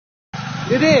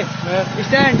Dede,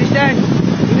 stand.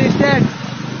 Dede, stand.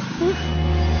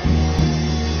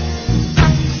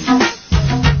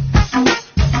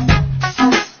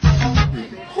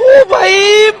 ओ भाई,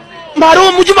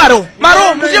 मारो मुझे मारो।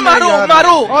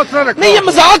 नहीं ये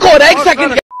मजाक हो रहा है, एक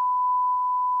second.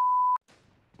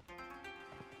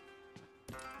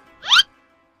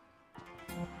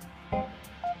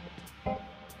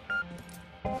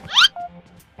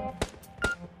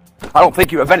 I don't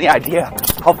think you have any idea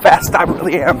how fast I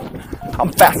really am.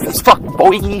 I'm fast as fuck,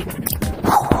 boy.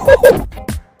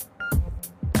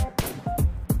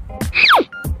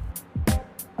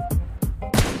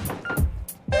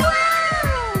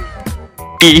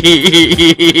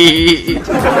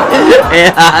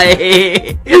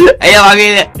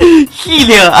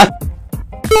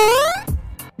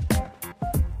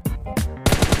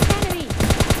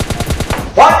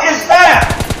 What is that?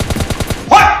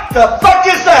 What the fuck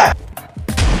is that?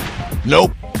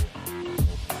 Nope.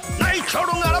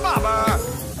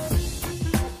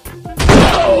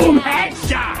 Boom!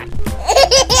 Headshot!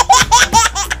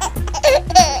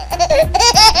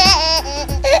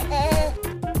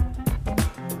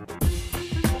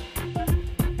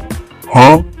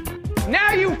 Huh?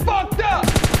 Now you fucked up.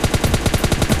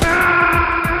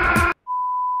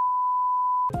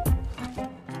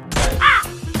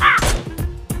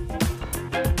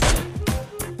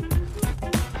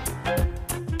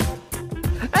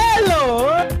 Hello.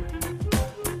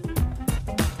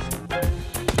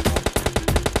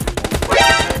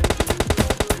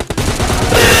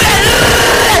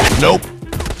 Nope.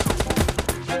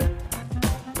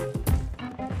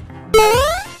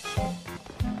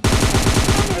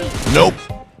 Nope.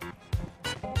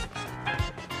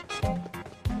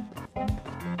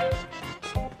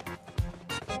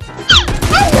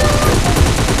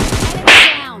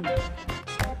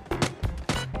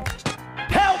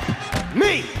 Help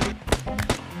me!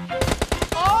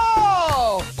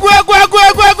 Oh. Gue.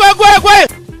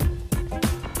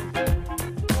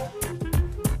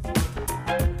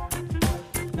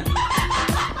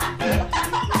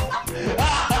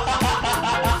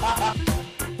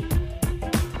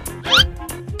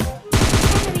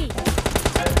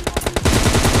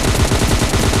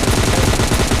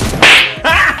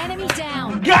 Enemy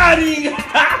down. Got him!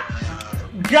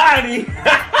 Got him!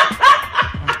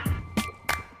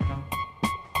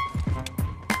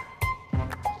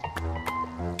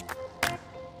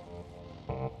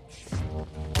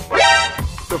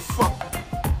 The fuck?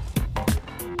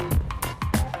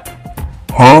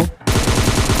 Huh?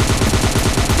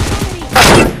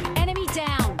 Enemy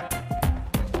down.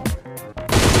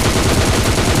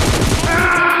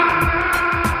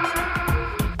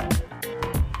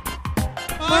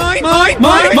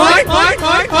 Mine.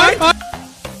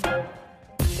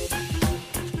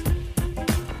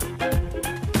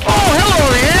 Oh, hello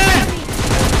there.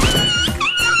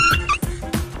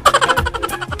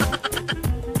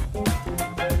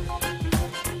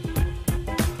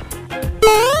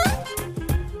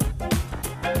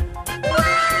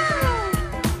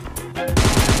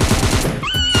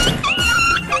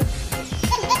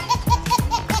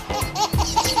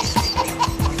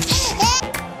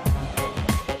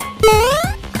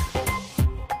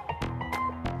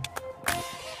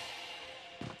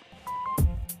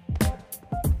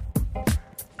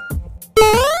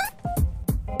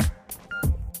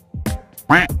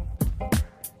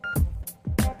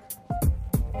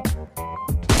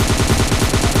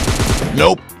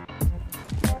 Nope.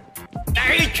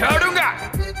 नहीं छोड़ूंगा।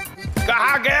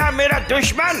 कहाँ गया मेरा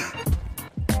दुश्मन?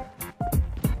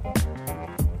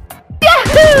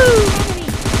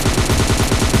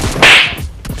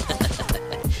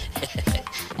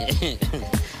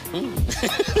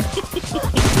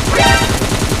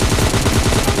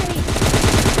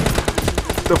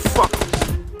 The fuck?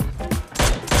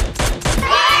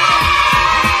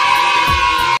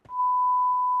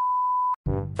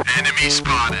 Enemy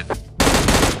spotted.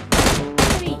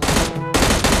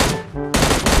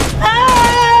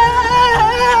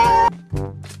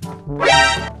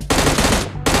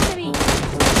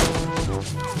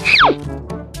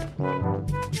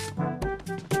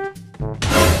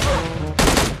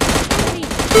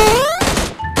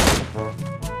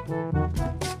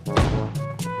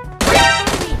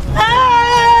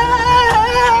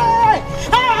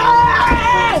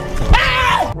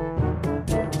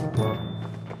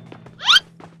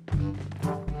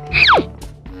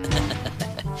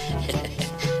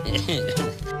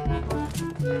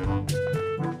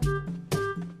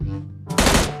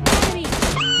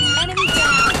 Enemy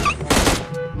down.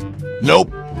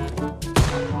 Nope.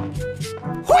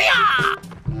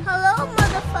 Hello,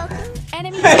 motherfucker.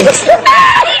 Enemy down.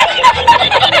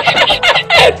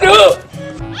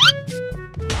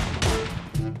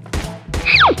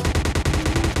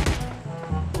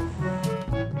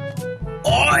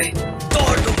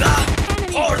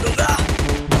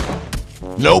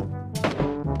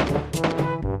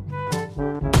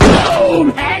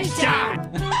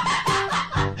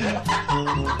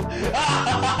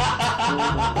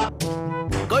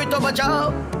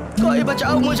 बचाओ, कोई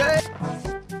बचाओ मुझे।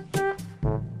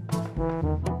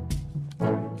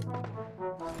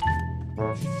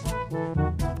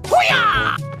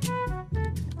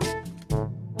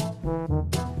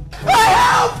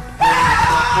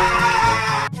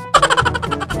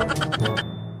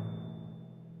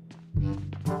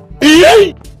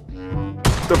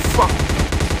 The fuck?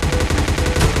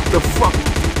 The fuck?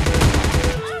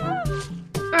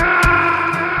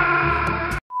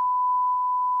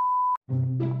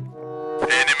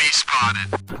 Enemy spotted.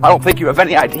 I don't think you have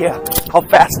any idea how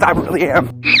fast I really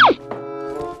am.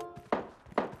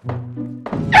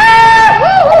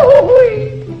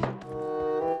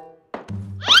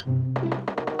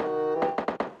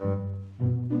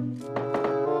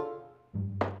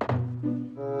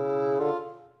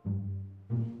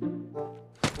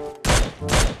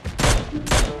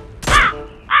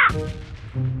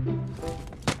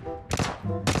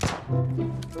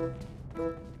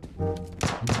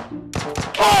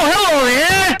 Oh, hello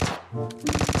there!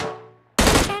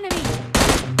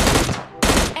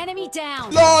 Enemy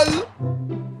down. LOL.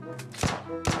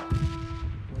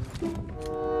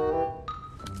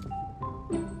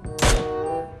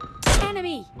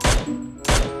 Enemy.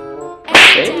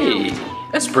 Hey,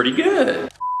 that's pretty good.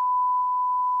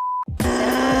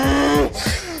 Down.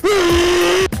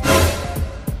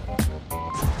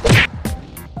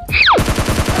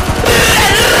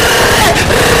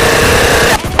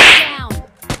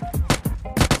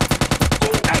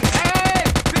 Hey,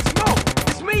 Big Smoke!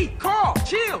 It's me, Carl!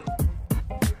 Chill!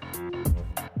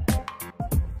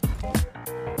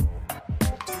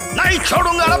 नहीं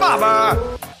छोड़ूंगा ना बाबा,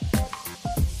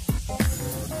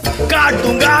 काट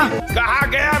दूंगा। कहाँ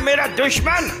गया मेरा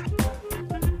दुश्मन?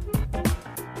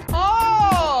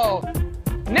 Oh!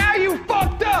 Now you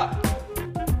fucked up!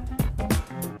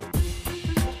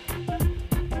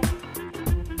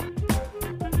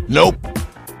 Nope.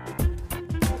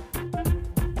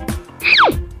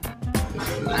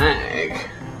 Snag.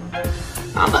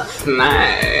 I'm a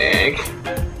snag.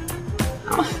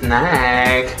 I'm a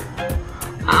snag.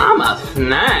 I'm a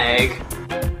snag.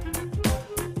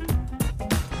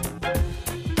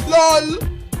 LOL.